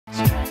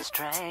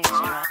Strange,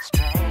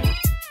 strange,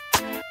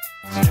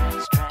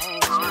 strange,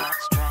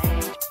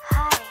 strange.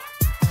 Hi,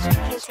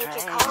 can't take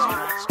your call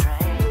right now.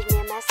 Leave me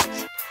a message,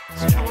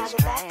 and I'll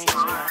get back to you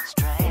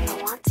if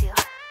I want to.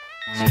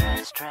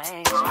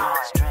 Strange, strange.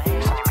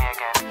 Sending me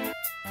again.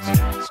 I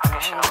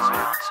guess you're not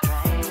around.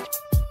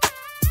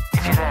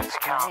 If you're there,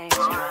 pick up.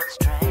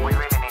 We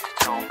really need to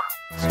talk.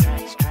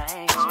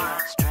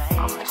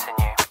 I'm missing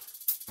you.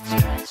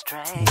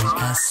 When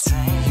I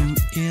see you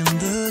in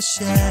the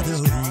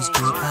shadows,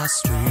 girl, I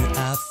swear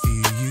I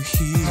feel you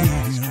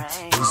here.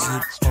 Is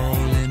it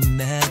all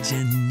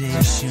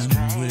imagination,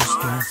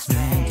 wishful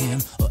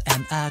thinking, or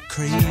am I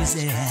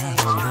crazy?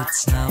 All the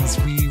times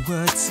we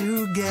were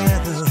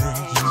together,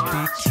 you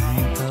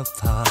became a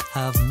part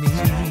of me.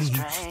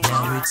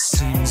 Now it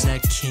seems I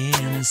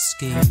can't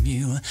escape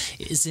you.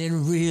 Is it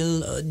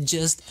real or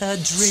just a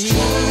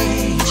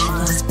dream?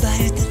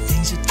 Despite the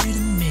things you do to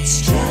me,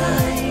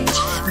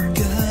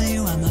 girl,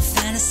 you are my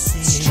fantasy.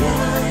 I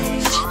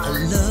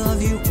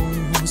love you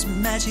almost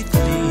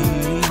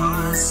magically.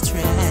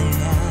 Strange.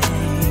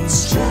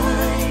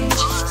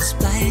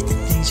 Despite the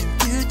things you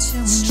do to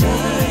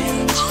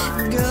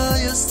me, girl,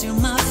 you're still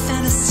my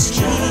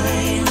fantasy.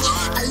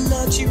 I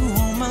love you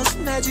almost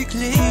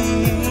magically.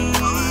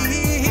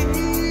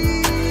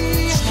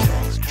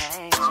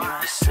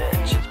 You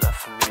said your love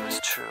for me was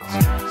true.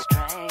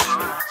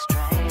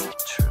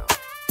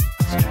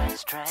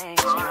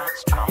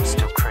 I'm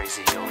still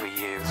crazy over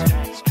you.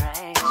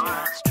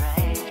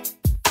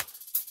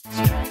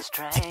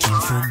 I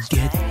can't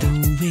forget the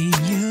way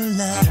you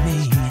love me.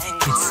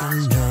 It's a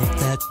love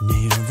that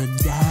never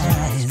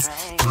dies.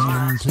 Pain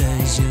and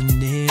pleasure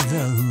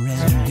never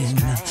ending.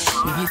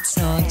 You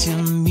talk to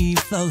me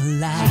for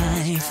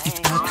life. If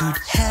I could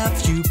have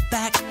you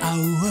back, I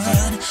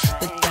would.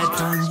 But that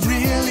don't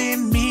really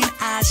mean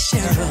I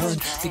should.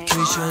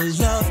 Because your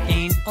love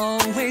ain't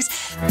always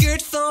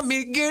good for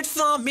me, good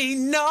for me.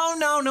 No,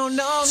 no, no,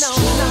 no, no,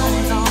 no,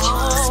 no.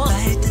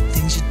 Despite the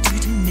things you do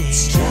to me,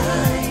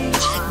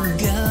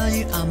 girl,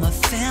 you are my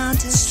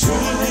fantasy.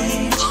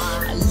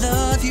 I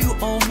love you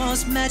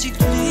almost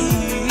magically.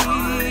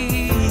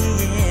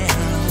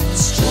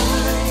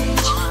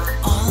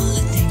 All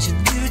the things you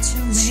do to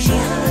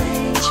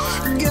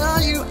me, girl,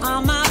 you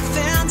are my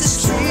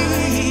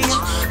fantasy.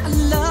 I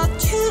love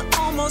you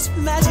almost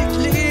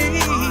magically.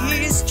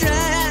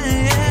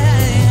 Strange.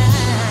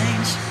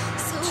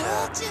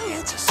 Turned me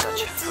into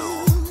such a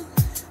fool.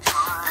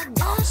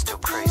 I'm still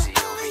crazy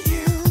over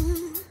you.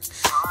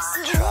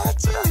 Tried,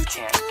 but I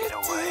can't get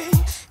away.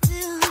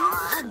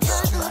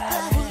 Love I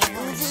have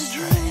for you is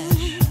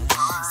strange.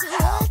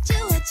 How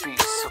can you be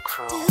so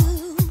cruel?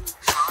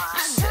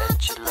 You said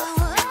your love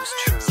for me was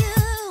true.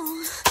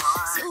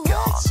 You're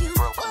gone,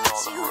 broken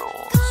all the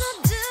rules.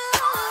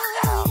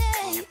 How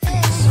can you be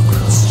so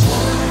cruel?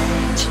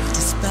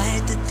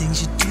 Despite the things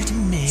you do to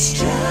me,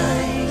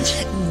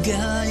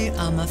 girl, you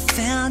are my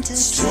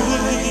fantasy.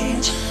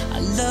 I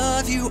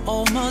love you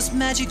almost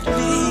magically.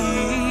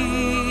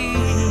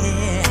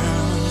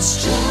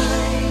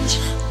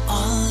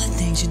 All the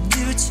things you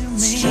do to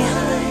me,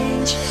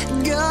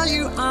 girl,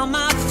 you are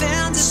my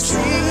fantasy.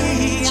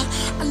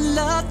 I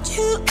love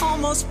you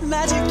almost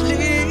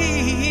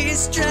magically.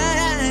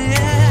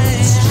 Strange.